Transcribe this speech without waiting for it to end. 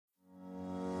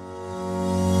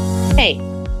Hey,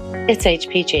 it's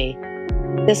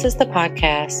HPG. This is the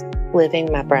podcast,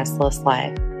 Living My Breastless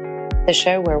Life, the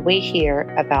show where we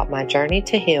hear about my journey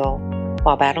to heal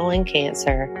while battling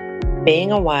cancer,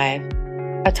 being a wife,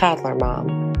 a toddler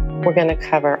mom. We're going to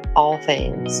cover all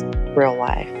things real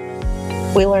life.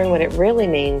 We learn what it really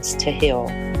means to heal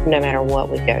no matter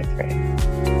what we go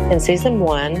through. In Season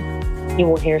 1, you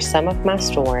will hear some of my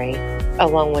story,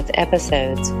 along with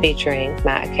episodes featuring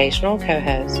my occasional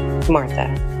co-host,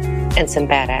 Martha, and some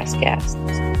badass guests.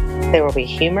 There will be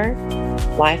humor,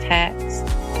 life hacks,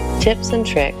 tips and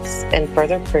tricks, and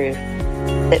further proof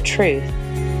that truth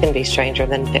can be stranger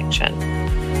than fiction.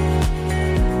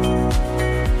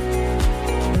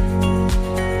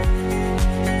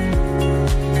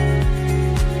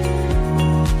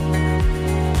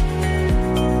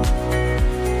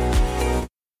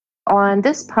 On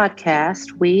this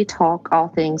podcast, we talk all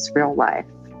things real life.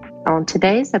 On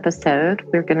today's episode,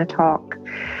 we're going to talk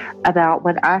about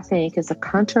what I think is a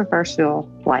controversial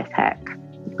life hack,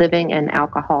 living an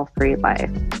alcohol-free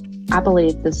life. I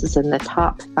believe this is in the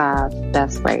top 5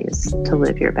 best ways to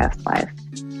live your best life.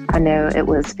 I know it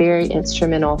was very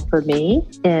instrumental for me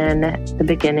in the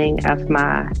beginning of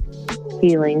my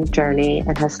healing journey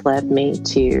and has led me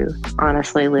to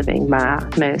honestly living my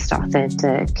most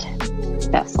authentic,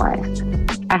 best life.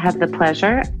 I have the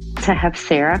pleasure to have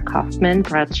Sara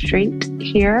Kaufman-Bradstreet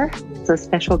here as a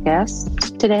special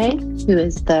guest today, who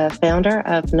is the founder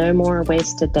of No More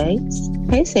Wasted Days.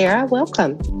 Hey, Sara,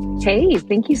 welcome. Hey,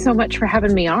 thank you so much for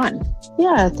having me on.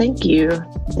 Yeah, thank you.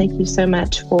 Thank you so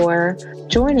much for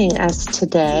joining us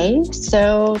today.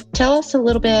 So tell us a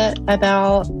little bit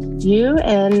about you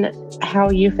and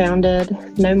how you founded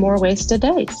No More Wasted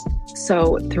Days.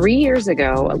 So 3 years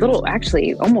ago,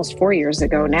 almost 4 years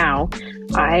ago now,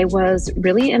 I was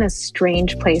really in a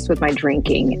strange place with my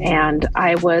drinking, and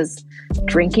I was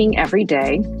drinking every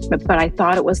day, but I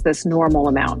thought it was this normal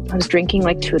amount. I was drinking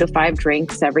like 2 to 5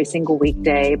 drinks every single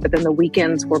weekday, but then the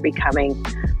weekends were becoming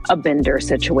a bender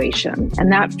situation. And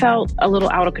that felt a little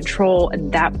out of control,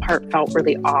 and that part felt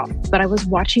really off. But I was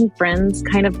watching friends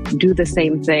kind of do the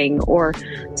same thing, or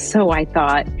so I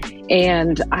thought.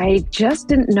 And I just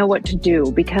didn't know what to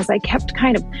do because I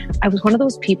was one of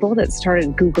those people that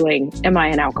started Googling, am I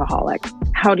an alcoholic?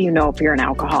 How do you know if you're an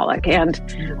alcoholic? And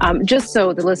just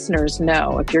so the listeners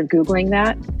know, if you're Googling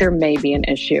that, there may be an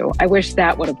issue. I wish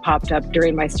that would have popped up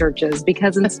during my searches,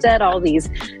 because instead all these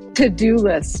to-do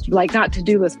lists, like not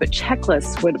to-do lists, but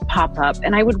checklists would pop up,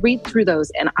 and I would read through those,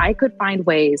 and I could find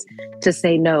ways to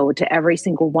say no to every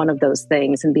single one of those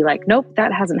things and be like, nope,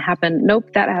 that hasn't happened.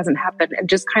 Nope, that hasn't happened. And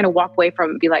just kind of walk away from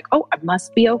it and be like, oh, I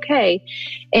must be okay.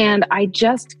 And I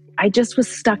just was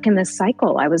stuck in this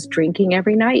cycle. I was drinking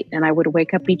every night, and I would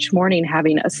wake up each morning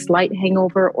having a slight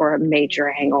hangover or a major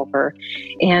hangover.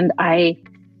 And I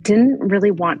didn't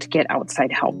really want to get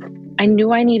outside help. I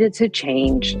knew I needed to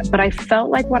change, but I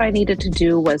felt like what I needed to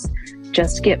do was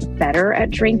just get better at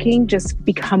drinking, just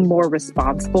become more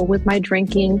responsible with my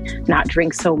drinking, not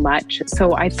drink so much.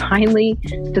 So I finally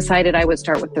decided I would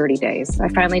start with 30 days. I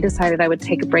finally decided I would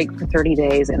take a break for 30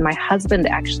 days. And my husband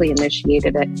actually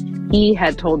initiated it. He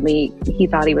had told me he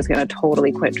thought he was going to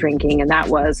totally quit drinking. And I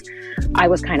was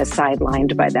kind of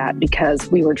sidelined by that because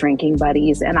we were drinking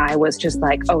buddies. And I was just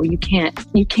like, oh, you can't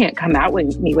come out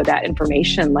with me with that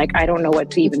information. Like, I don't know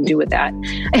what to even do with that.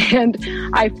 And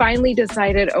I finally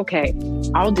decided, okay,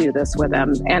 I'll do this with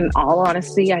him. And all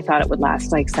honesty, I thought it would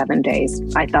last like 7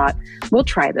 days. I thought, we'll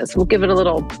try this. We'll give it a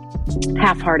little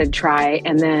half-hearted try,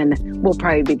 and then we'll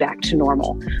probably be back to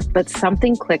normal. But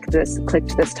something clicked this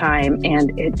time,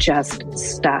 and it just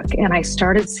stuck. And I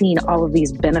started seeing all of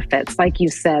these benefits. Like you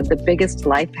said, the biggest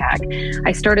life hack.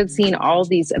 I started seeing all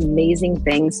these amazing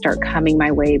things start coming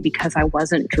my way because I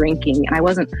wasn't drinking, and I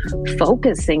wasn't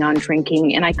focusing on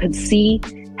drinking, and I could see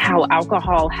how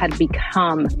alcohol had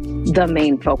become the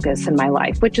main focus in my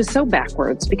life, which is so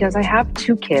backwards because I have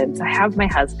 2 kids. I have my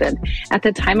husband. At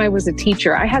the time I was a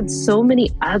teacher, I had so many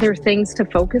other things to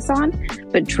focus on,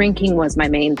 but drinking was my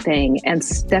main thing. And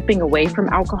stepping away from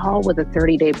alcohol with a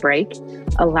 30-day break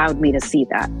allowed me to see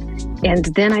that. And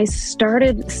then I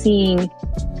started seeing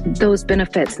those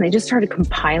benefits, and they just started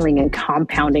compiling and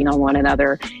compounding on one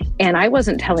another. And I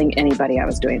wasn't telling anybody I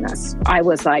was doing this. I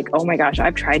was like, oh my gosh,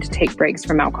 I've tried to take breaks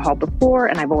from alcohol before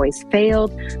and I've always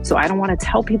failed. So I don't want to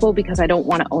tell people because I don't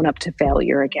want to own up to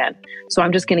failure again. So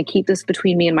I'm just going to keep this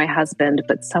between me and my husband.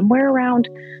 But somewhere around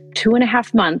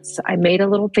 2.5 months, I made a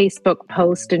little Facebook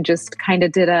post and just kind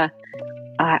of did a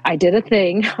I did a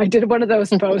thing. I did one of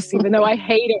those posts, even though I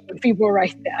hate it when people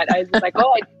write that. I was like,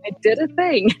 oh, I did a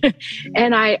thing.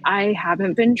 And I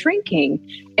haven't been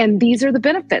drinking. And these are the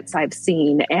benefits I've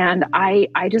seen. And I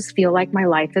just feel like my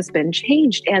life has been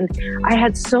changed. And I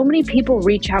had so many people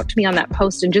reach out to me on that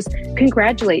post and just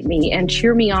congratulate me and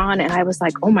cheer me on. And I was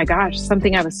like, oh my gosh,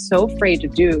 something I was so afraid to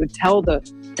do, tell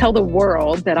the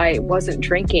world that I wasn't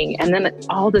drinking. And then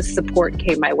all this support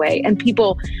came my way, and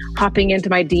people hopping into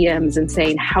my DMs and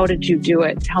saying, how did you do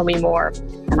it? Tell me more.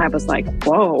 And I was like,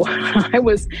 whoa, I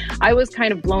was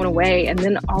kind of blown away. And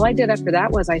then all I did after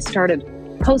that was I started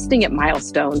posting at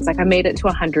milestones. Like I made it to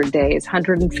 100 days,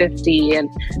 150 and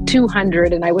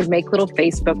 200. And I would make little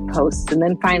Facebook posts. And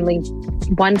then finally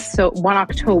one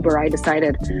October, I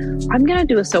decided I'm going to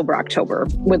do a sober October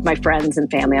with my friends and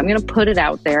family. I'm going to put it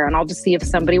out there, and I'll just see if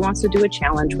somebody wants to do a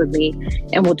challenge with me,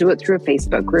 and we'll do it through a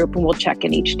Facebook group, and we'll check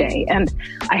in each day. And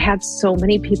I had so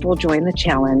many people join the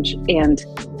challenge, and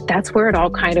that's where it all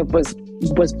kind of was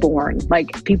born.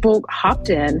 Like people hopped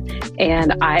in,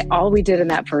 and all we did in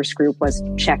that first group was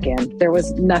check in. There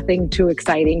was nothing too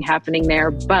exciting happening there,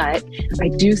 but I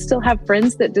do still have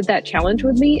friends that did that challenge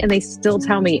with me, and they still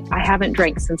tell me, I haven't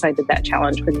drank since I did that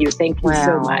challenge with you. Thank you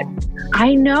so much.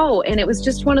 I know. And it was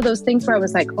just one of those things where I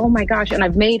was like, oh my gosh. And I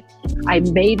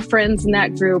made friends in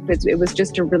that group. It was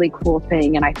just a really cool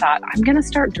thing. And I thought, I'm going to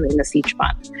start doing this each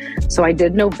month. So I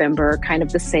did November, kind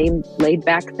of the same laid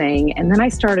back thing. And then I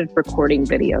started recording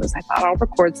videos. I thought I'll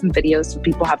record some videos so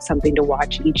people have something to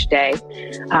watch each day.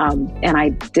 And I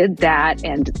did that.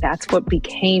 And that's what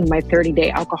became my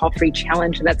 30-day alcohol-free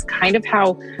challenge. And that's kind of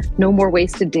how No More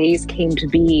Wasted Days came to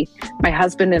be. My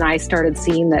husband and I started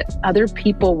seeing that other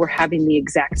people were having the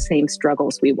exact same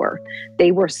struggles we were.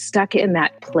 They were stuck in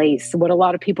that place, what a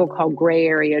lot of people call gray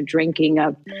area drinking,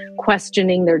 of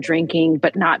questioning their drinking,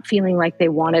 but not feeling like they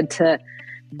wanted to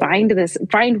find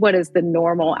what is the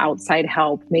normal outside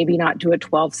help, maybe not do a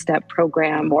 12-step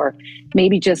program, or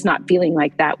maybe just not feeling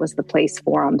like that was the place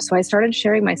for them. So I started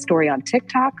sharing my story on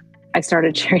TikTok. I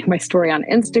started sharing my story on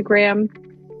Instagram,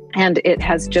 and it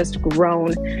has just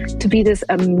grown to be this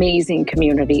amazing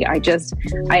community.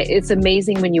 It's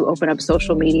amazing when you open up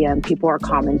social media and people are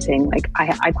commenting. Like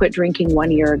I quit drinking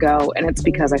 1 year ago, and it's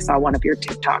because I saw one of your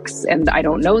TikToks, and I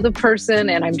don't know the person.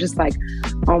 And I'm just like,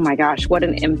 oh my gosh, what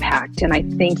an impact. And I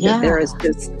think that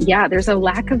there's a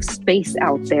lack of space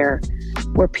out there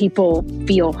where people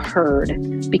feel heard,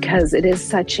 because it is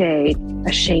such a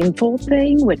shameful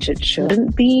thing, which it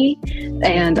shouldn't be.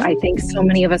 And I think so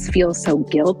many of us feel so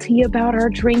guilty about our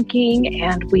drinking,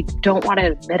 and we don't want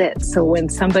to admit it. So when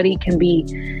somebody can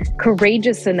be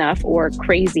courageous enough or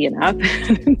crazy enough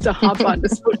to hop onto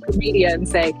social media and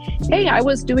say, hey, I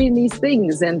was doing these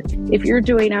things, and if you're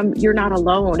doing them, you're not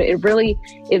alone.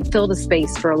 It filled a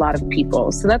space for a lot of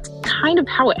people. So that's kind of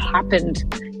how it happened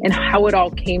and how it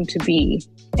all came to be.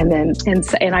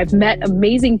 And I've met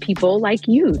amazing people like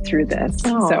you through this.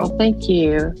 Oh, so thank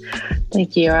you.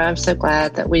 Thank you. I'm so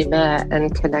glad that we met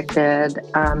and connected.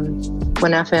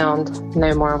 When I found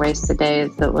No More Wasted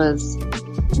Days, it was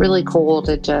really cool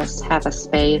to just have a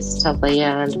space to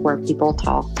land where people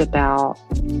talked about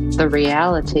the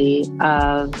reality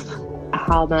of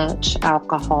how much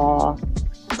alcohol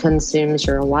consumes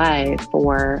your life.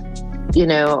 Or,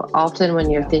 often when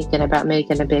you're thinking about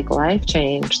making a big life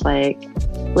change, like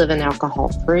living alcohol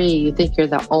free, you think you're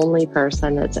the only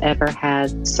person that's ever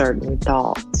had certain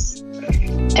thoughts.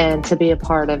 And to be a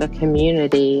part of a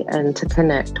community and to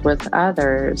connect with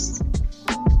others,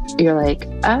 you're like,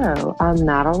 oh, I'm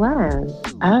not alone.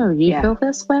 Oh, you feel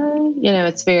this way?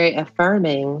 It's very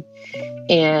affirming.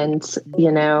 And,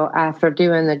 after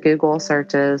doing the Google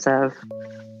searches of,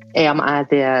 am I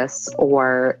this?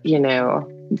 Or,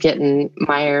 getting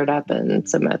mired up in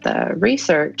some of the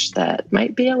research that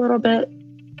might be a little bit,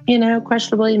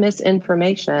 questionably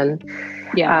misinformation.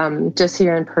 Just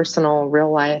hearing personal real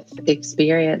life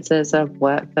experiences of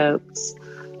what folks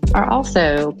are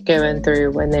also going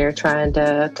through when they're trying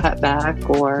to cut back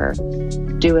or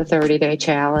do a 30-day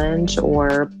challenge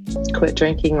or quit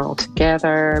drinking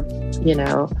altogether,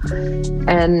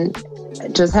 and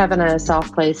just having a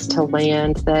soft place to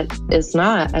land that is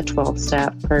not a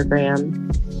 12-step program.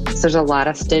 So there's a lot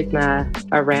of stigma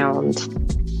around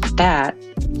that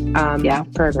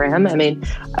program. I mean,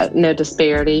 no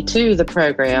disparity to the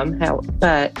program,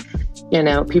 but,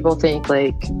 people think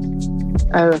like,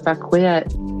 oh, if I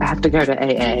quit, I have to go to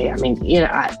AA. I mean,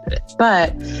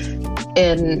 but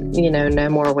in, No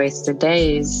More Wasted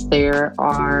Days, there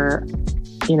are,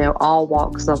 all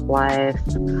walks of life,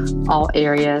 all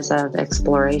areas of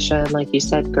exploration, like you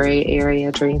said, gray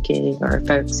area drinking, or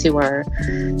folks who are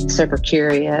super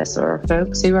curious, or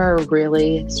folks who are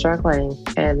really struggling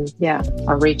and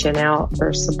are reaching out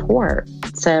for support.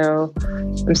 So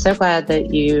I'm so glad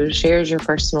that you shared your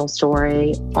personal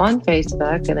story on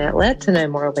Facebook, and it led to No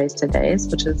More Wasted Days,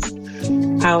 which is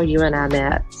how you and I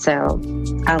met. So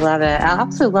I love it. I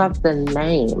also love the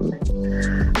name.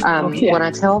 When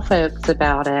I tell folks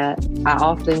about it, I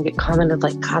often get commented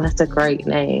like, God, that's a great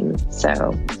name.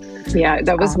 So yeah,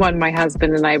 that was one my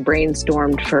husband and I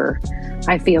brainstormed for.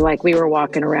 I feel like we were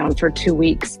walking around for 2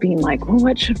 weeks being like, well,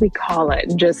 what should we call it?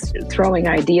 And just throwing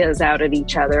ideas out at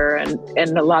each other. And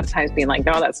a lot of times being like,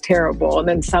 oh, that's terrible. And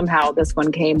then somehow this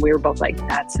one came, we were both like,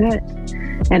 that's it.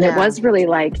 And it was really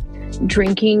like,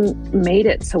 drinking made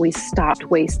it so we stopped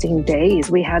wasting days.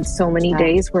 We had so many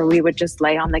days where we would just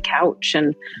lay on the couch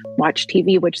and watch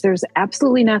TV, which there's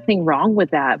absolutely nothing wrong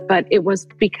with that. But it was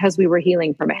because we were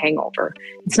healing from a hangover.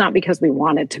 It's not because we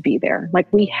wanted to be there.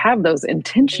 Like, we have those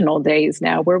intentional days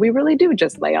now where we really do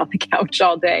just lay on the couch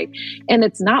all day. And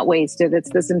it's not wasted. It's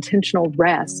this intentional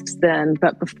rest then.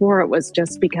 But before, it was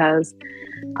just because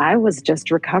I was just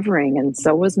recovering, and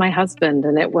so was my husband.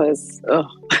 And it was,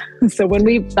 so when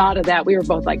we thought of that, we were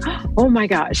both like, oh my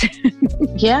gosh.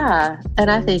 Yeah. And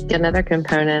I think another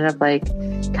component of like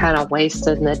kind of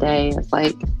wasted in the day is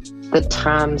like the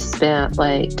time spent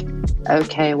like,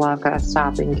 okay, well, I've got to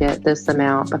stop and get this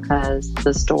amount because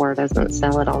the store doesn't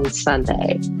sell it on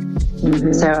Sunday.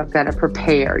 Mm-hmm. So I've got to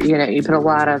prepare. You put a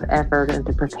lot of effort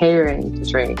into preparing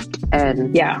to drink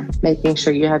and making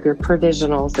sure you have your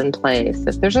provisionals in place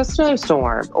if there's a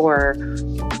snowstorm, or,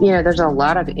 there's a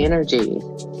lot of energy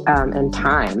and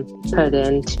time put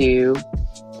into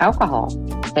alcohol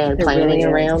and planning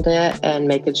around it and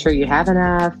making sure you have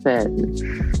enough.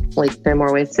 And like No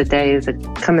More Wasted Days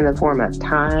come in the form of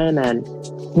time and,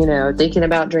 thinking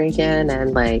about drinking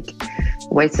and like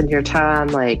wasting your time,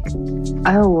 like,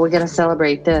 oh, we're going to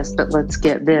celebrate this, but let's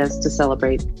get this to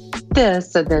celebrate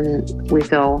this. And then we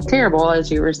feel terrible,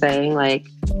 as you were saying, like,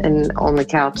 and on the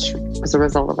couch as a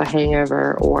result of a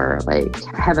hangover, or like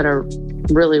having a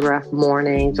really rough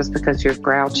morning just because you're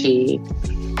grouchy,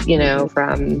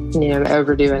 from,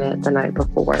 overdoing it the night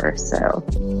before. So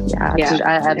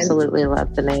I absolutely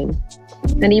love the name.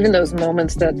 And even those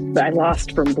moments that I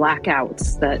lost from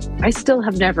blackouts that I still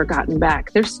have never gotten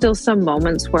back. There's still some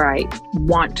moments where I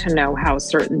want to know how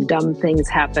certain dumb things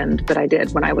happened that I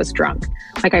did when I was drunk.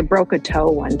 Like, I broke a toe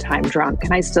one time drunk,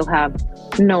 and I still have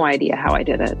no idea how I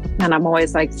did it. And I'm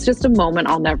always like, it's just a moment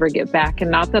I'll never get back. And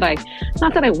not that I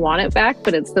want it back,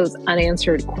 but it's those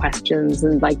unanswered questions.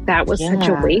 And like, that was such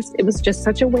a waste. It was just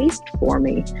such a waste for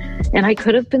me. And I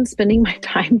could have been spending my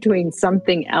time doing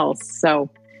something else.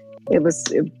 So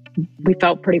we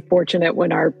felt pretty fortunate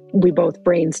when we both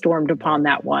brainstormed upon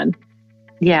that one.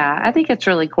 Yeah, I think it's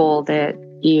really cool that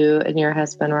you and your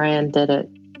husband, Ryan, did it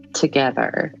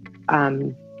together.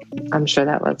 I'm sure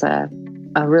that was a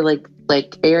really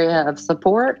like area of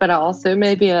support, but also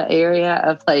maybe an area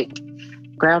of like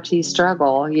grouchy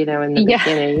struggle, in the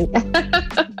beginning.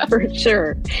 For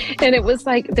sure. And it was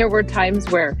like, there were times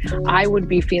where I would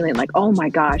be feeling like, oh my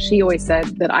gosh, he always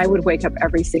said that I would wake up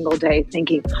every single day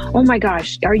thinking, oh my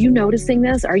gosh, are you noticing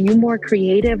this? Are you more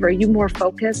creative? Are you more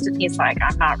focused? And he's like,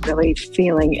 I'm not really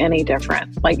feeling any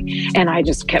different. Like, and I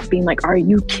just kept being like, are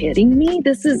you kidding me?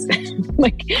 This is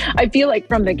like, I feel like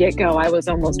from the get-go, I was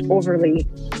almost overly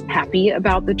happy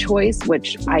about the choice,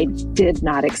 which I did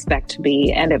not expect to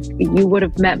be. And if you would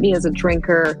have met me as a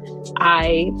drinker,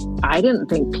 I didn't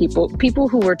think people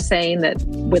who were saying that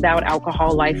without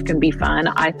alcohol life can be fun,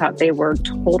 I thought they were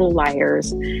total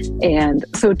liars. And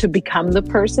so to become the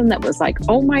person that was like,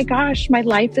 oh my gosh, my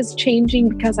life is changing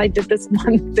because I did this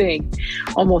one thing,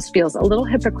 almost feels a little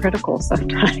hypocritical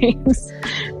sometimes.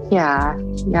 Yeah.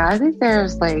 I think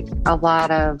there's like a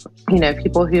lot of,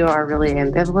 people who are really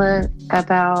ambivalent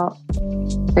about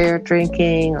their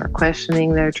drinking or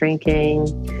questioning their drinking.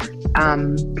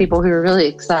 People who are really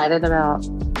excited about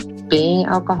being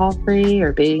alcohol-free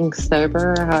or being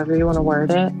sober, or however you want to word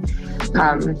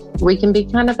it. We can be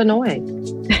kind of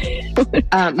annoying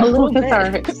with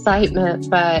our excitement,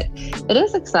 but it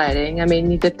is exciting. I mean,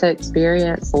 you get to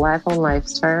experience life on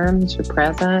life's terms. You're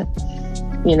present.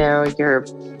 You're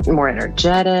more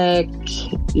energetic,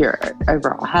 you're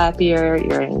overall happier,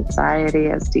 your anxiety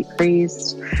has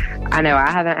decreased. I know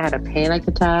I haven't had a panic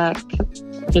attack,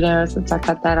 since I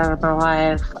cut that out of my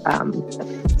life.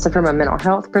 So from a mental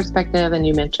health perspective, and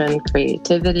you mentioned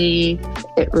creativity,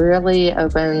 it really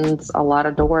opens a lot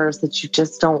of doors that you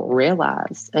just don't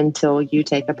realize until you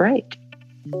take a break.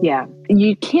 Yeah.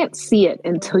 You can't see it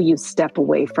until you step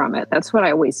away from it. That's what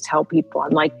I always tell people.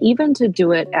 I'm like, even to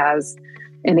do it as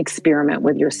an experiment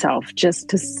with yourself, just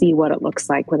to see what it looks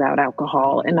like without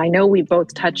alcohol. And I know we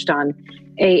both touched on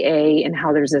AA and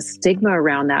how there's a stigma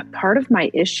around that. Part of my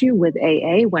issue with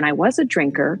AA when I was a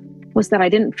drinker was that I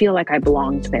didn't feel like I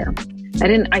belonged there.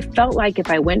 I felt like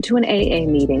if I went to an AA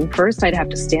meeting, first I'd have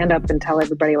to stand up and tell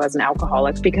everybody I was an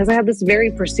alcoholic, because I had this very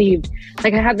perceived,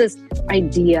 like I had this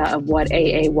idea of what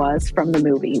AA was from the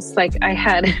movies. Like I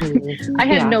had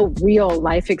no real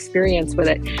life experience with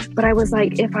it. But I was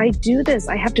like, if I do this,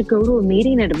 I have to go to a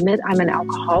meeting and admit I'm an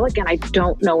alcoholic, and I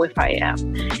don't know if I am.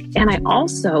 And I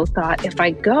also thought if I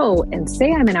go and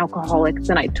say I'm an alcoholic,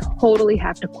 then I totally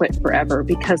have to quit forever,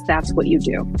 because that's what you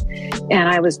do.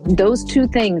 And those two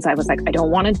things, I was like, I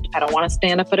don't want to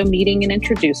stand up at a meeting and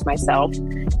introduce myself.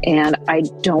 And I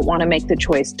don't want to make the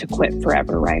choice to quit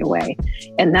forever right away.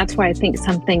 And that's why I think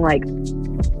something like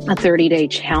a 30-day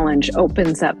challenge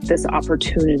opens up this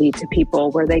opportunity to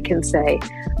people where they can say,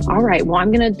 all right, well,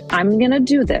 I'm going to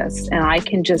do this, and I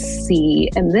can just see.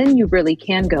 And then you really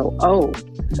can go, oh,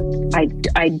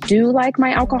 I do like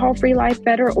my alcohol-free life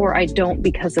better, or I don't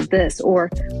because of this, or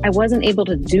I wasn't able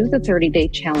to do the 30-day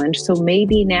challenge. So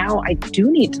maybe now I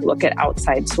do need to look at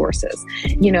outside sources.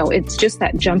 It's just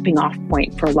that jumping off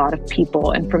point for a lot of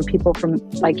people, and from people from,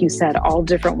 like you said, all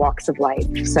different walks of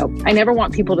life. So I never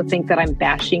want people to think that I'm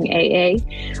bashing AA.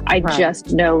 I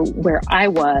just know where I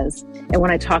was. And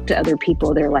when I talk to other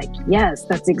people, they're like, yes,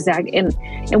 that's exactly. And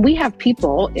we have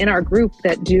people in our group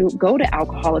that do go to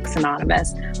Alcoholics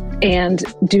Anonymous and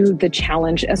do the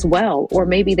challenge as well. Or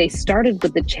maybe they started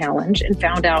with the challenge and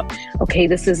found out, okay,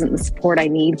 this isn't the support I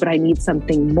need, but I need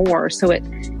something more. So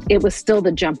it was still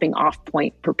the jumping off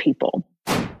point for people.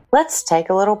 Let's take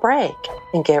a little break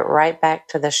and get right back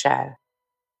to the show.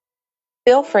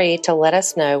 Feel free to let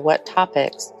us know what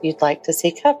topics you'd like to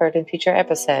see covered in future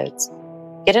episodes.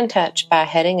 Get in touch by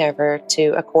heading over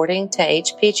to According to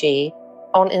HPG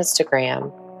on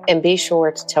Instagram, and be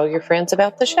sure to tell your friends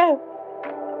about the show.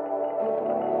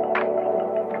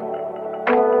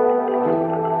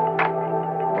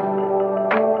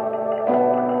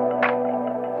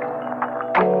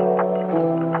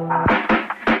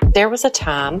 There was a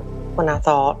time when I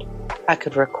thought I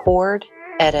could record,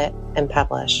 edit, and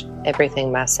publish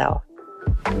everything myself.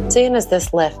 Seeing as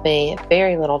this left me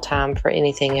very little time for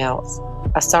anything else,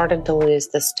 I started to lose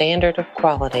the standard of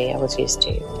quality I was used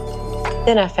to.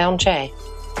 Then I found Jay.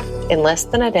 In less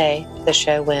than a day, the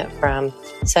show went from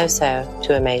so-so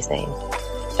to amazing.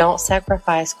 Don't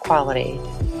sacrifice quality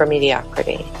for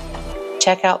mediocrity.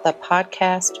 Check out the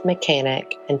Podcast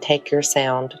Mechanic and take your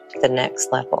sound to the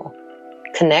next level.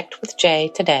 Connect with Jay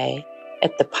today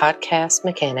at the Podcast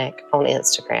Mechanic on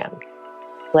Instagram.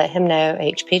 Let him know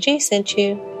HPG sent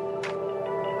you.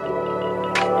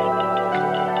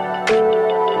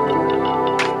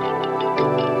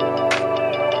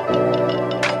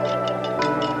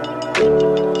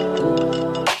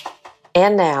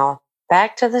 And now,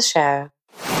 back to the show.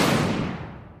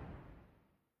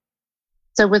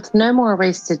 So with no more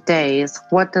wasted days,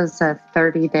 what does a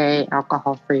 30-day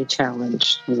alcohol-free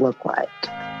challenge look like?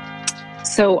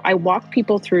 So I walk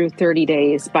people through 30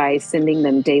 days by sending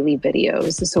them daily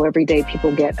videos. So every day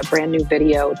people get a brand new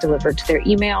video delivered to their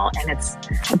email, and it's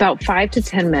about 5 to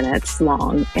 10 minutes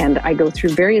long. And I go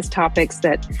through various topics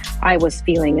that I was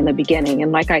feeling in the beginning.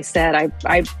 And like I said,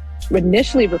 I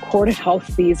initially recorded all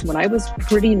of these when I was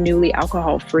pretty newly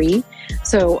alcohol free.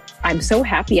 So I'm so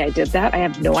happy I did that. I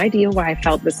have no idea why I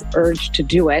felt this urge to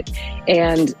do it.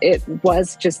 And it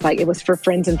was just like, it was for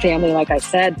friends and family, like I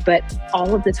said, but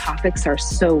all of the topics are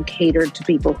so catered to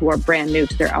people who are brand new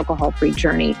to their alcohol-free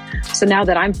journey. So now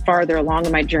that I'm farther along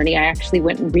in my journey, I actually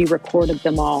went and re-recorded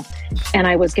them all. And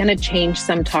I was going to change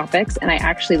some topics, and I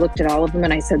actually looked at all of them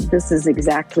and I said, this is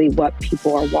exactly what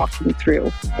people are walking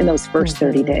through in those first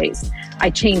 30 days. I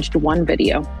changed one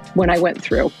video when I went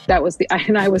through.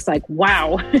 And I was like,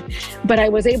 wow. But I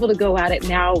was able to go at it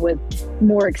now with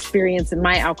more experience in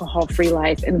my alcohol-free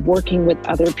life and working with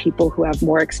other people who have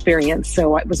more experience.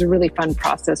 So it was a really fun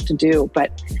process to do.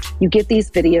 But you get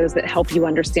these videos that help you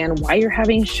understand why you're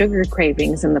having sugar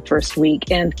cravings in the first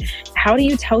week. And how do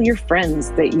you tell your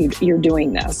friends that you're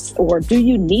doing this? Or do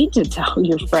you need to tell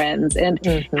your friends? And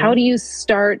how do you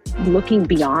start looking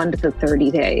beyond the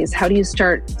 30 days? How do you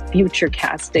start future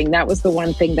casting? That was the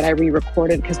one thing that I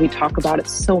re-recorded because we talk about it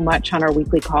so much on our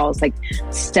weekly calls, like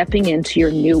stepping into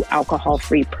your new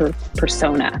alcohol-free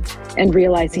persona and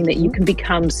realizing that you can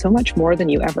become so much more than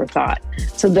you ever thought.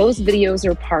 So those videos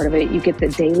are part of it. You get the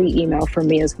daily email from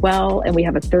me as well. And we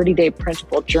have a 30-day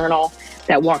printable journal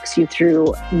that walks you through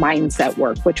mindset mindset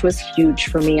work, which was huge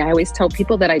for me. I always tell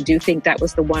people that I do think that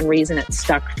was the one reason it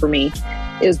stuck for me,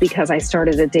 is because I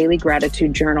started a daily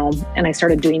gratitude journal and I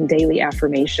started doing daily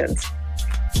affirmations.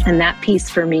 And that piece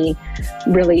for me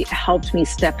really helped me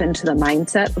step into the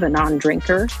mindset of a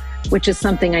non-drinker, which is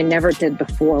something I never did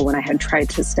before when I had tried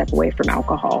to step away from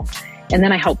alcohol. And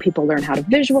then I help people learn how to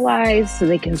visualize so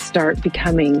they can start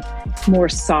becoming more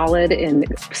solid in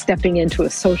stepping into a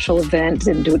social event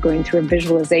and going through a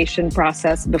visualization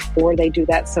process before they do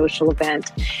that social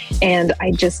event. And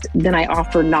then I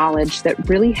offer knowledge that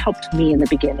really helped me in the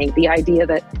beginning. The idea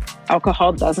that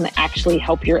alcohol doesn't actually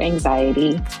help your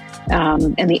anxiety.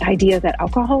 And the idea that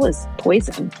alcohol is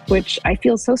poison, which I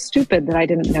feel so stupid that I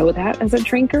didn't know that as a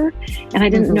drinker. And I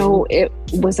didn't know it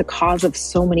was a cause of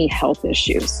so many health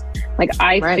issues. Like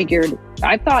I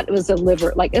thought it was a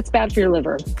liver, like it's bad for your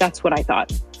liver. That's what I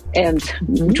thought. And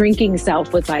drinking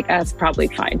self was like, that's probably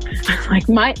fine.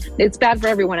 Like it's bad for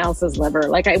everyone else's liver.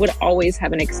 Like I would always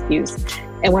have an excuse.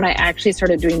 And when I actually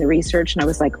started doing the research and I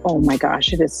was like, oh my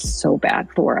gosh, it is so bad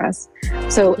for us.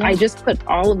 So I just put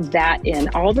all of that in,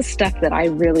 all the stuff that I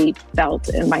really felt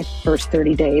in my first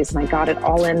 30 days. And I got it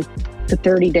all in to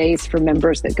 30 days for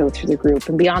members that go through the group.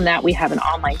 And beyond that, we have an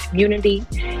online community.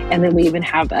 And then we even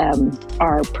have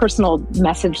our personal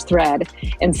message thread.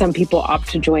 And some people opt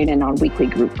to join in on weekly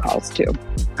group calls too.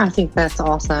 I think that's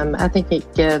awesome. I think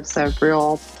it gives a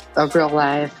real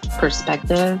life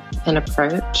perspective and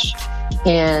approach.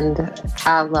 And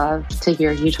I love to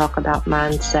hear you talk about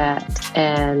mindset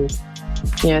and,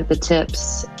 the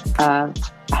tips of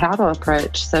how to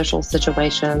approach social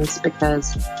situations,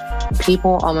 because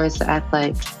people almost act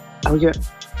like, oh, you're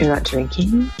not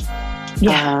drinking?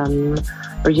 Yeah.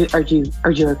 Are you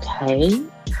okay?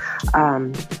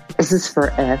 Is this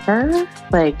forever?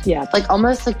 Like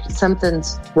almost like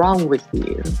something's wrong with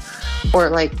you.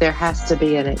 Or like there has to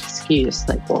be an excuse,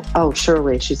 like, well, oh,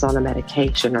 surely she's on a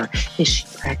medication, or is she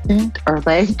pregnant? Or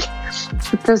like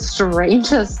the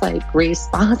strangest like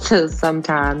responses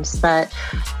sometimes. But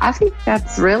I think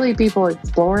that's really people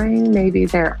exploring maybe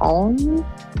their own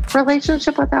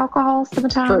relationship with alcohol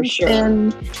sometimes. For sure.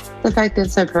 And the fact that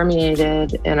it's so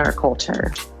permeated in our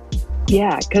culture.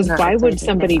 Yeah, because why would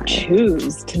somebody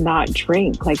choose to not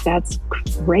drink? Like, that's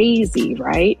crazy,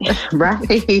 right? Right.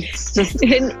 It's just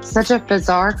such a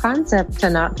bizarre concept to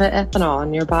not put ethanol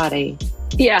in your body.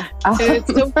 Yeah. And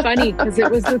it's so funny because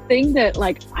it was the thing that,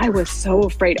 like, I was so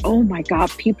afraid, oh my God,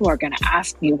 people are going to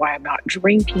ask me why I'm not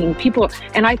drinking.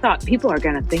 And I thought people are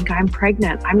going to think I'm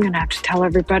pregnant. I'm going to have to tell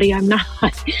everybody I'm not.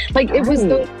 Like, It was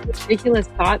those ridiculous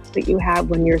thoughts that you have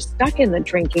when you're stuck in the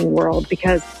drinking world,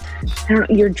 because I don't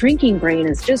know, your drinking brain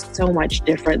is just so much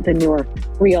different than your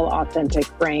real, authentic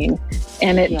brain.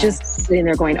 And it just sitting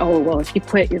there going, oh, well, if you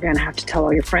quit, you're going to have to tell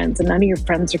all your friends, and none of your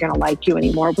friends are going to like you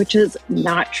anymore, which is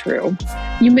not true.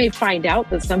 You may find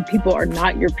out that some people are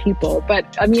not your people, but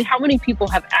I mean, how many people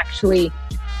have actually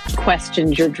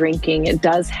questioned your drinking? It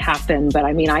does happen, but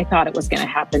I mean, I thought it was going to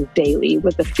happen daily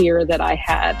with the fear that I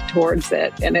had towards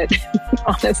it. And it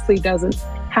honestly doesn't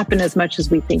happen as much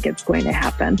as we think it's going to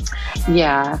happen.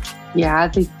 Yeah, I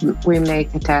think we may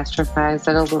catastrophize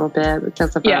it a little bit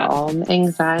because of our own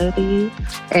anxiety.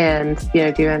 And,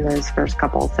 doing those first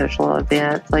couple of social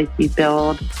events, like you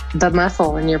build the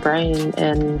muscle in your brain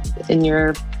and in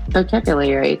your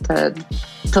vocabulary to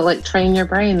like train your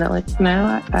brain that like,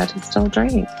 no, I just don't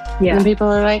drink. Yeah. And people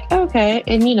are like, okay.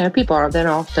 And, people are then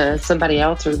off to somebody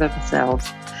else or themselves.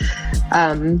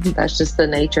 That's just the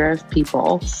nature of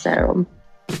people. So...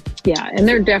 yeah, and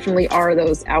there definitely are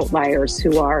those outliers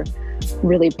who are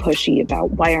really pushy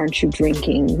about why aren't you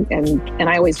drinking? And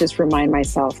I always just remind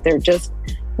myself,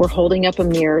 we're holding up a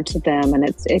mirror to them, and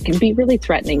it can be really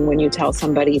threatening when you tell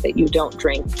somebody that you don't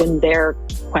drink when they're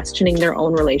questioning their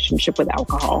own relationship with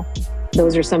alcohol.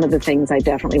 Those are some of the things I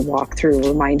definitely walk through,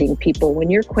 reminding people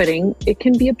when you're quitting, it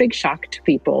can be a big shock to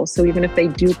people. So even if they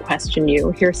do question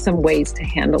you, here's some ways to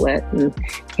handle it, and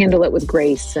handle it with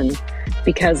grace. And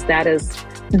because that is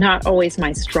not always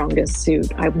my strongest suit.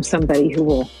 I'm somebody who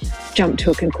will jump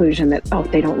to a conclusion that, oh,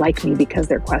 they don't like me because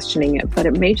they're questioning it. But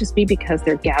it may just be because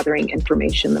they're gathering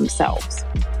information themselves.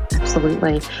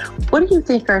 Absolutely. What do you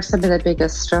think are some of the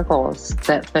biggest struggles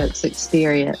that folks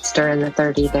experience during the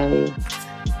 30-day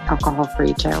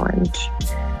alcohol-free challenge?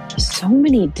 So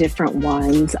many different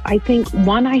ones. I think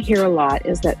one I hear a lot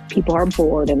is that people are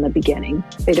bored in the beginning.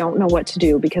 They don't know what to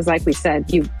do because, like we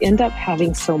said, you end up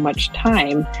having so much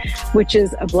time, which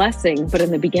is a blessing. But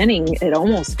in the beginning, it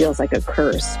almost feels like a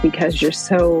curse because you're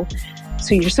so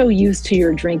So you're so used to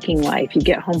your drinking life. You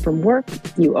get home from work,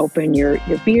 you open your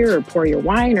beer or pour your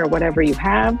wine or whatever you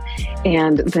have.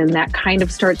 And then that kind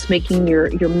of starts making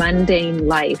your mundane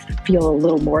life feel a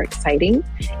little more exciting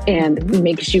and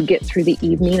makes you get through the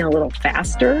evening a little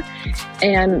faster.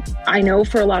 And I know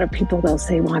for a lot of people, they'll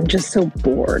say, well, I'm just so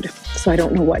bored, so I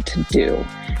don't know what to do.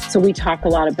 So we talk a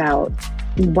lot about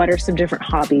what are some different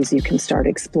hobbies you can start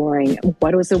exploring?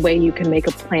 What is a way you can make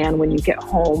a plan when you get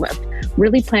home,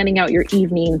 really planning out your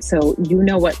evening so you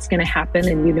know what's going to happen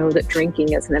and you know that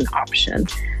drinking isn't an option.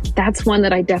 That's one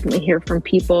that I definitely hear from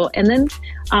people. And then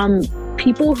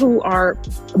people who are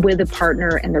with a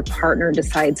partner and their partner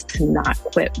decides to not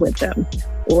quit with them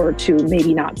or to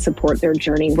maybe not support their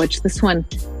journey, which this one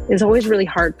is always really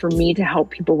hard for me to help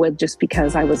people with, just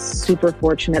because I was super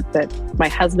fortunate that my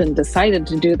husband decided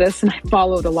to do this and I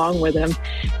followed along with him.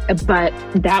 But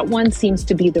that one seems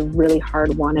to be the really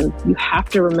hard one. And you have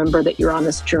to remember that you're on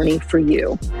this journey for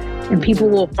you. And people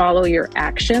will follow your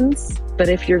actions. But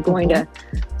if you're going to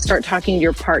start talking to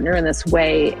your partner in this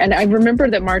way, and I remember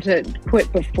that Marta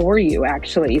quit before you,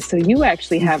 actually. So you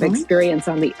actually have experience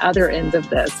on the other end of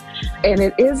this. And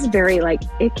it is very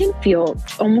it can feel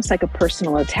almost like a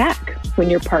personal attack when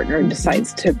your partner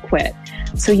decides to quit.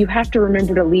 So you have to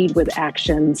remember to lead with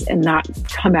actions and not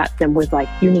come at them with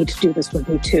you need to do this with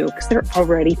me too, because they're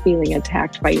already feeling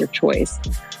attacked by your choice.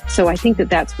 So I think that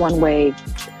that's one way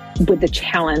with the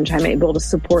challenge, I'm able to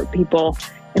support people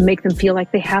and make them feel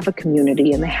like they have a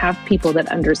community and they have people that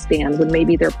understand when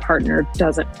maybe their partner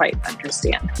doesn't quite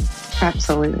understand.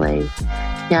 Absolutely.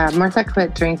 Yeah, Martha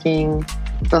quit drinking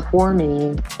before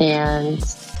me, and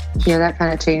that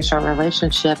kind of changed our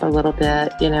relationship a little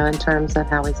bit, in terms of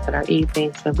how we spend our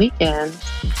evenings and weekends.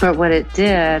 But what it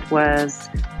did was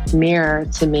mirror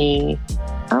to me,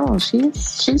 oh,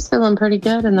 she's feeling pretty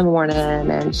good in the morning,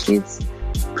 and she's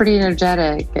pretty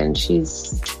energetic, and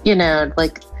she's,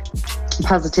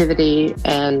 positivity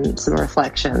and some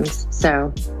reflections.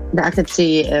 So I could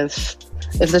see if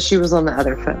the shoe was on the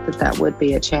other foot, that would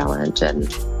be a challenge. And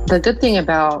the good thing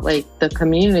about the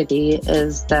community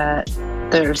is that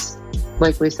there's,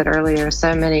 like we said earlier,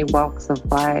 so many walks of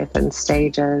life and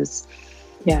stages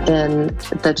in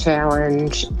the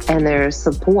challenge, and there's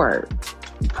support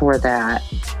for that.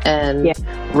 And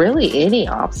really any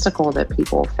obstacle that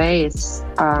people face,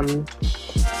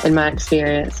 in my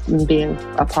experience, being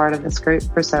a part of this group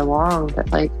for so long, that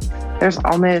there's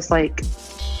almost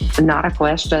not a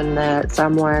question that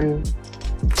someone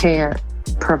can't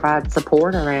provide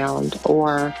support around,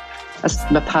 or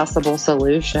a possible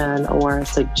solution, or a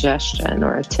suggestion,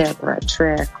 or a tip, or a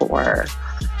trick, or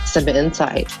some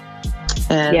insight.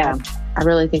 And I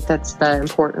really think that's the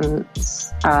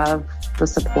importance of the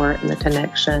support and the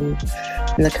connection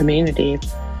in the community.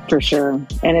 For sure.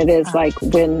 And it is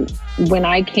when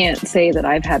I can't say that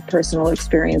I've had personal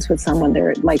experience with someone,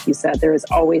 there, like you said, there is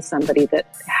always somebody that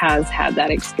has had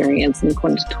that experience and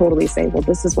going to totally say, well,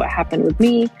 this is what happened with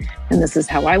me, and this is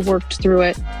how I worked through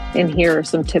it, and here are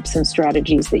some tips and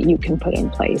strategies that you can put in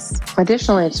place.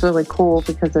 Additionally, it's really cool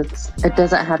because it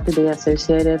doesn't have to be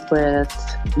associated with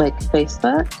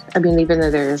Facebook. I mean, even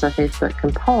though there is a Facebook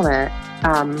component,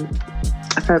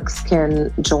 folks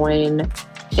can join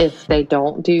if they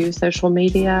don't do social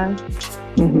media,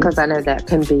 because I know that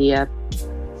can be an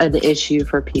issue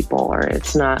for people, or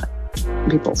it's not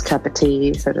people's cup of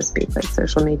tea, so to speak,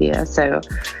 social media. So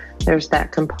there's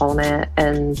that component.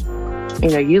 And,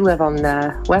 you live on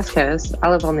the West Coast, I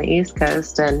live on the East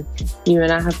Coast, and you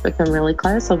and I have become really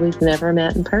close, so we've never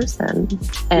met in person.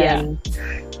 And,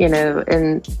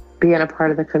 and being a part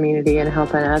of the community and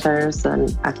helping others.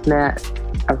 And I've met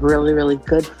a really, really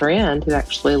good friend who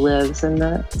actually lives in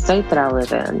the state that I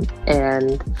live in.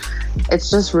 And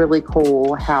it's just really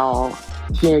cool how,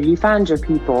 you find your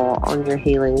people on your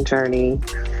healing journey.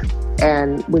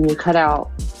 And when you cut out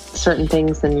certain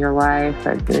things in your life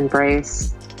and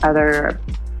embrace other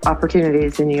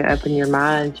opportunities and you open your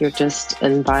mind, you're just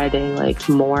inviting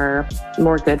more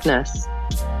goodness.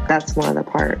 That's one of the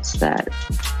parts that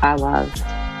I love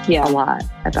a lot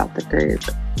about the group.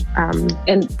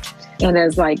 And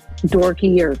as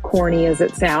dorky or corny as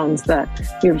it sounds,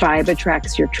 your vibe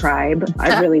attracts your tribe.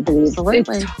 I really believe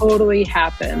it totally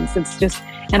happens. It's just,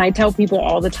 and I tell people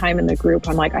all the time in the group,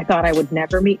 I'm I thought I would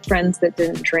never meet friends that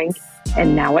didn't drink.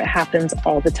 And now it happens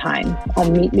all the time. I'll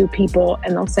meet new people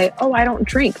and they'll say, oh, I don't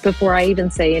drink, before I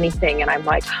even say anything. And I'm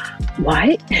like,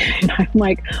 what? And I'm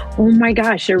like, oh my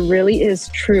gosh, it really is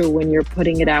true. When you're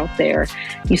putting it out there,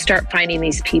 you start finding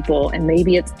these people, and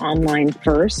maybe it's online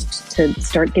first to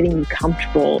start getting you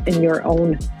comfortable in your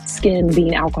own skin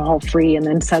being alcohol free. And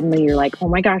then suddenly you're like, oh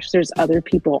my gosh, there's other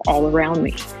people all around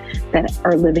me that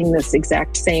are living this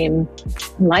exact same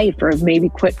life, or have maybe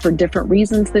quit for different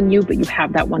reasons than you, but you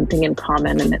have that one thing in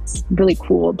common. And it's really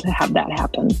cool to have that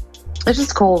happen. It's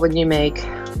just cool when you make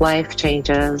life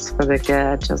changes for the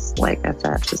good, just like I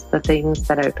said, just the things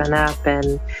that open up,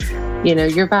 and, you know,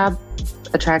 your vibe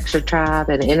attracts your tribe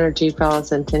and energy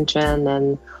follows intention.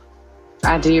 And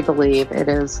I do believe it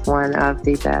is one of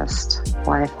the best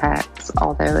life hacks,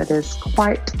 although it is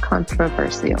quite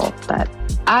controversial, but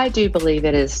I do believe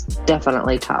it is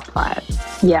definitely top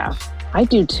 5. Yeah, I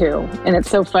do too. And it's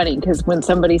so funny because when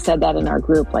somebody said that in our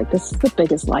group, like, this is the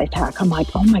biggest life hack, I'm like,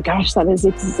 oh my gosh, that is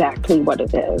exactly what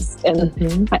it is.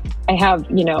 And I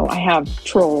have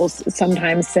trolls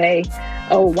sometimes say,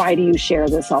 oh, why do you share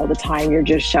this all the time? You're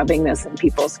just shoving this in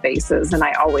people's faces. And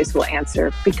I always will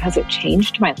answer, because it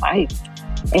changed my life.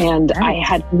 And I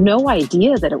had no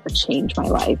idea that it would change my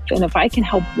life. And if I can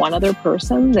help one other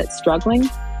person that's struggling,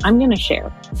 I'm going to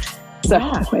share. So,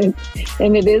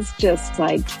 and it is just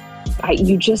like,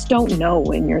 you just don't know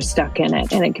when you're stuck in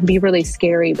it. And it can be really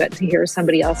scary, but to hear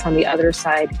somebody else on the other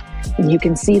side, and you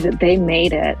can see that they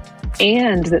made it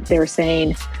and that they're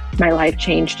saying, my life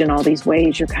changed in all these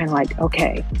ways, you're kind of like,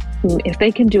 okay, if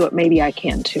they can do it, maybe I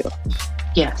can too.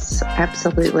 Yes,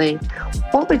 absolutely.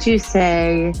 What would you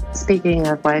say, speaking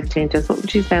of life changes, what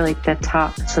would you say like the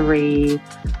top 3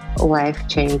 life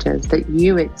changes that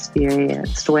you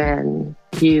experienced when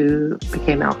you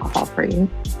became alcohol-free?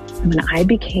 When I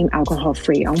became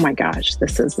alcohol-free, oh my gosh,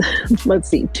 this is, let's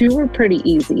see, 2 were pretty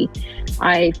easy.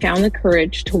 I found the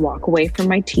courage to walk away from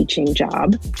my teaching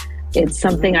job. It's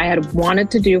something I had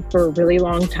wanted to do for a really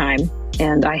long time.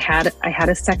 And I had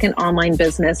a second online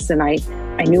business, and I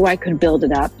knew I could build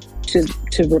it up to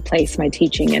replace my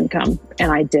teaching income.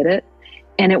 And I did it.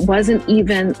 And it wasn't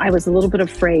even, I was a little bit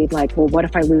afraid, like, well, what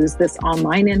if I lose this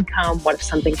online income? What if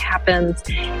something happens?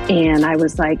 And I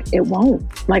was like, it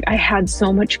won't. Like, I had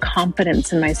so much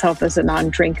confidence in myself as a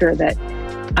non-drinker that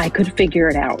I could figure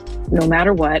it out. No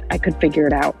matter what, I could figure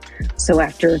it out. So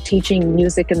after teaching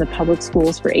music in the public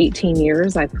schools for 18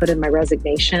 years, I put in my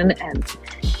resignation, and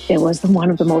it was one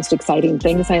of the most exciting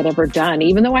things I had ever done.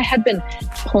 Even though I had been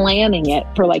planning it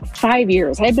for like 5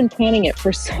 years, I had been planning it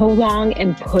for so long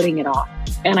and putting it off.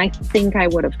 And I think I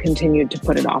would have continued to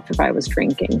put it off if I was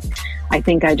drinking. I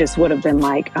think I just would have been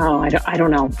like, oh, I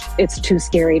don't know. It's too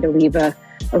scary to leave a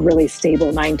really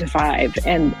stable 9-to-5.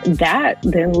 And that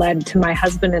then led to my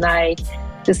husband and I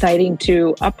deciding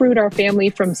to uproot our family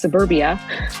from suburbia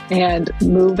and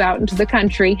move out into the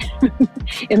country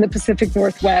in the Pacific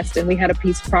Northwest. And we had a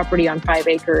piece of property on 5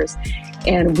 acres.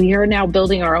 And we are now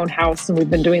building our own house. And we've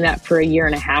been doing that for 1.5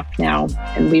 years now.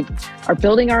 And we are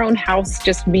building our own house,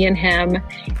 just me and him.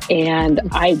 And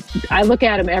I look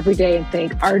at him every day and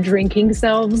think, our drinking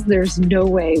selves, there's no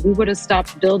way we would have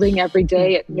stopped building every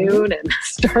day at noon and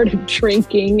started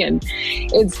drinking. And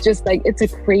it's just like, it's a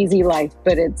crazy life,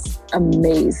 but it's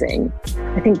amazing.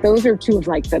 I think those are 2 of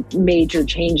like the major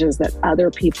changes that other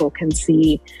people can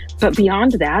see. But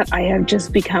beyond that, I have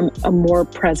just become a more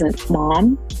present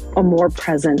mom, a more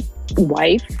present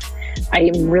wife. I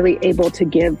am really able to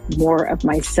give more of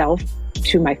myself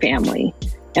to my family.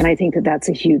 And I think that that's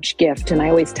a huge gift. And I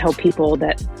always tell people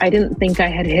that I didn't think I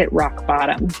had hit rock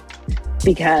bottom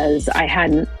because I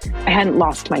hadn't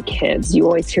lost my kids. You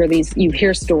always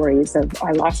hear stories of,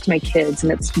 I lost my kids,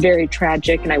 and it's very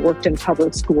tragic. And I worked in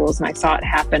public schools and I saw it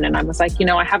happen. And I was like,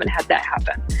 I haven't had that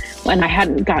happen. And I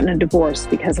hadn't gotten a divorce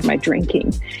because of my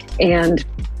drinking. And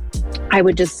I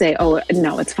would just say, oh,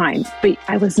 no, it's fine. But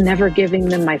I was never giving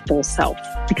them my full self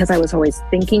because I was always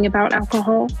thinking about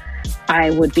alcohol. I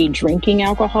would be drinking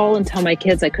alcohol and tell my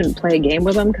kids I couldn't play a game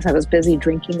with them because I was busy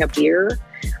drinking a beer.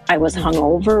 I was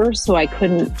hungover, so I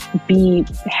couldn't be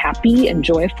happy and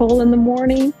joyful in the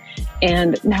morning.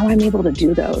 And now I'm able to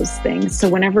do those things. So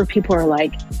whenever people are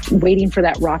like waiting for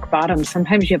that rock bottom,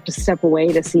 sometimes you have to step away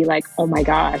to see like, oh my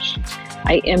gosh,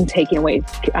 I am taking away.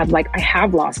 I'm like, I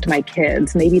have lost my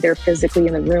kids. Maybe they're physically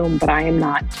in the room, but I am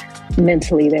not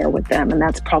mentally there with them. And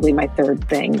that's probably my 3rd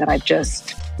thing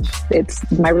that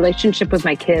it's my relationship with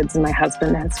my kids and my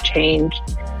husband has changed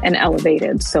and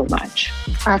elevated so much.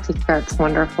 I think that's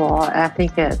wonderful. I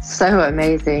think it's so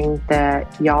amazing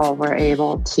that y'all were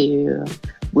able to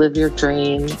live your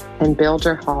dream and build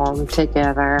your home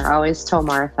together. I always tell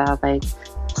Martha, like,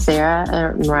 Sara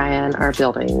and Ryan are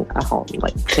building a home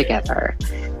like together.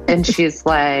 And she's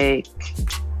like,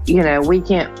 we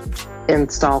can't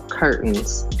install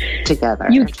curtains together.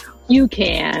 You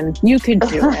can do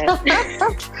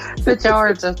it. But y'all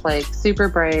are just like super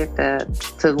brave to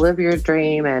live your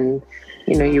dream, and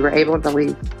you were able to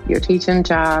leave your teaching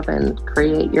job and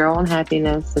create your own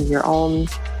happiness and your own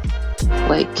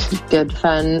like good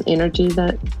fun energy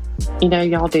that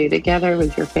y'all do together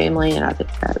with your family. And I think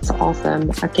that's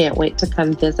awesome. I can't wait to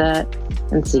come visit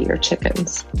and see your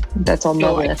chickens. That's on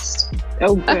my list.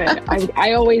 Good.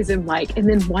 I always am like, and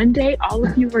then one day all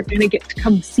of you are going to get to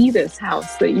come see this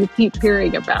house that you keep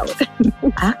hearing about.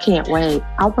 I can't wait.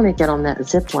 I want to get on that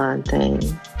zip line thing.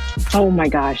 Oh my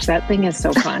gosh, that thing is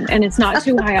so fun. And it's not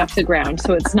too high off the ground,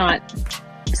 so it's not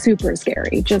super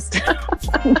scary. Just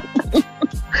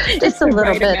it's a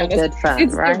little bit of good fun,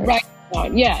 it's right? The right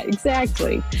amount. Yeah,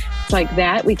 exactly. It's like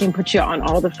that. We can put you on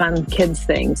all the fun kids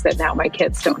things that now my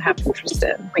kids don't have interest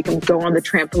in. We can go on the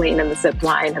trampoline and the zip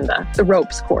line and the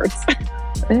ropes course.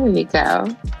 There you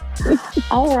go.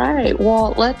 All right.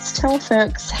 Well, let's tell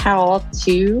folks how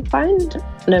to find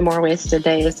No More Wasted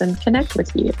Days and connect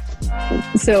with you.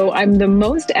 So I'm the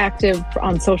most active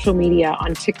on social media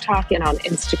on TikTok and on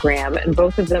Instagram, and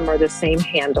both of them are the same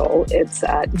handle. It's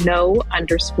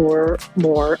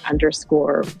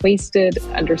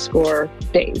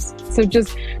no_more_wasted_days. So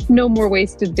just no more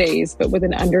wasted days, but with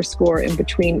an underscore in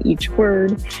between each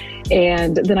word.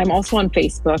 And then I'm also on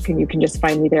Facebook, and you can just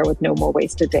find me there with No More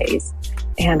Wasted Days.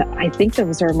 And I think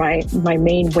those are my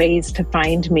main ways to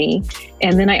find me.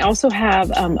 And then I also have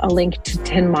a link to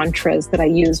 10 mantras that I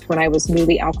used when I was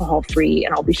newly alcohol free.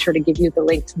 And I'll be sure to give you the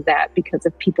link to that, because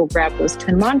if people grab those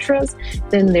 10 mantras,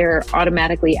 then they're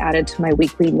automatically added to my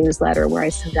weekly newsletter where I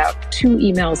send out 2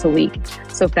 emails a week.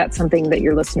 So if that's something that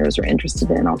your listeners are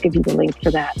interested in, I'll give you the link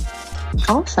for that.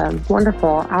 Awesome.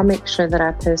 Wonderful. I'll make sure that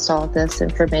I post all this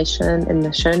information in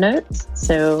the show notes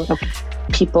so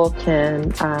people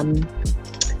can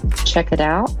check it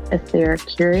out if they're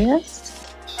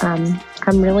curious. I'm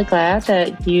really glad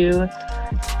that you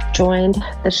joined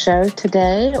the show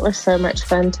today. It was so much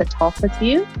fun to talk with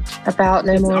you about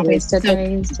No More Wasted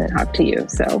Days. And talk to you.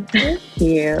 So thank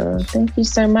you. Thank you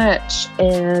so much.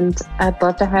 And I'd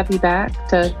love to have you back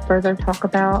to further talk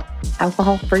about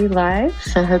alcohol-free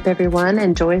life. I hope everyone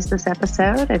enjoys this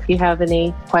episode. If you have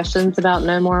any questions about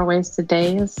No More Wasted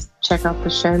Days, check out the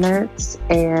show notes,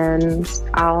 and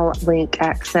I'll link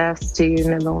access to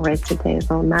No More Wasted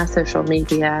Days on my social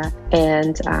media.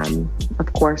 And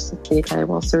of course, if anybody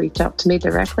wants to reach out to me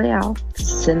directly, I'll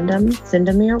send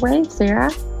them your way,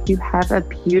 Sara. You have a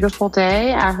beautiful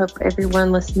day. I hope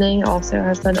everyone listening also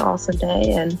has an awesome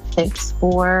day, and thanks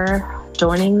for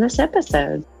joining this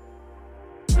episode.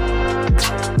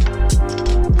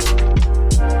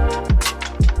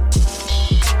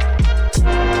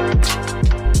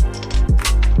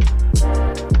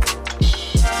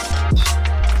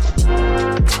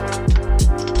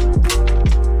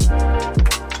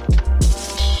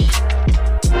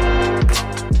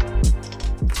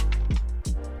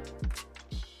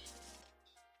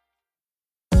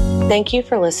 Thank you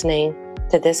for listening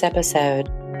to this episode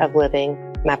of Living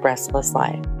My Breastless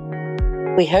Life.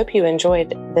 We hope you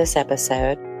enjoyed this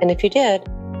episode, and if you did,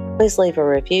 please leave a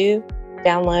review,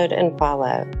 download, and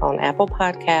follow on Apple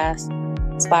Podcasts,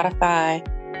 Spotify,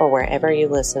 or wherever you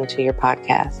listen to your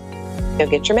podcast. Go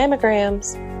get your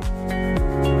mammograms.